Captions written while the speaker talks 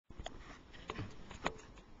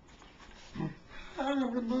Hi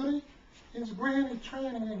everybody, it's Granny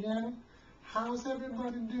Tranny again. How's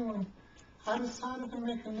everybody doing? I decided to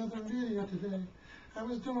make another video today. I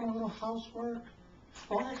was doing a little housework.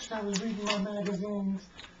 Well, actually I was reading my magazines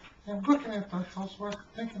and looking at my housework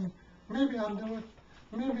thinking maybe I'll do it,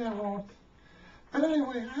 maybe I won't. But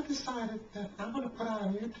anyway, I decided that I'm going to put out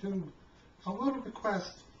on YouTube a little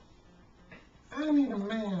request. I need a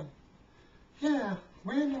man. Yeah,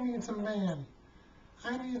 Granny needs a man.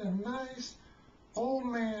 I need a nice old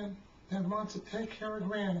man that wants to take care of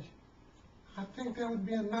Granny. I think that would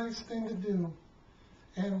be a nice thing to do.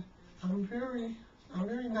 And I'm very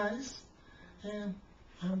nice, and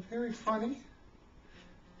I'm very funny,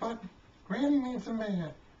 but Granny needs a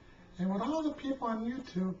man. And with all the people on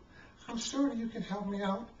YouTube, I'm sure you can help me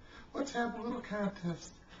out. Let's have a little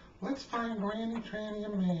contest. Let's find Granny Tranny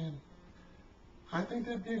a man. I think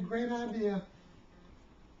that'd be a great idea.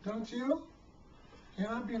 Don't you? And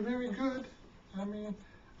I'll be very good. I mean,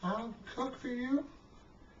 I'll cook for you,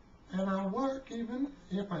 and I'll work even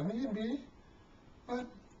if I need be. But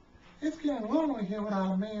it's getting lonely here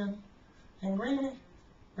without a man. And Granny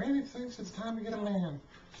thinks it's time to get a man.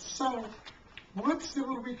 So, let's see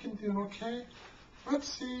what we can do, okay? Let's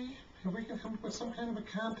see if we can come up with some kind of a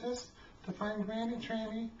contest to find Granny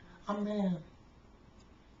Tranny a man.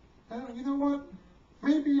 Well, you know what?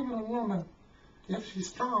 Maybe even a woman, if she's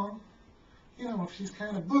strong. You know, if she's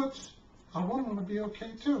kind of butch, a woman would be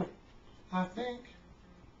okay too. I think.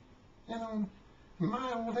 You know, in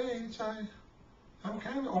my old age, I'm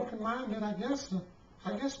kind of open-minded. I guess a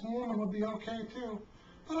woman would be okay too.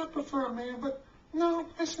 But I prefer a man. But no,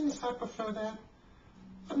 I shouldn't say I prefer that.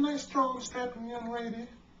 A nice, strong, strapping young lady,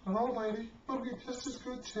 an old lady, would be just as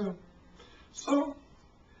good too. So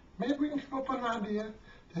maybe we can come up with an idea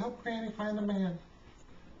to help Granny find a man.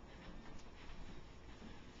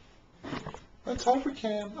 Let's hope we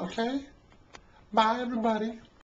can, okay? Bye, everybody.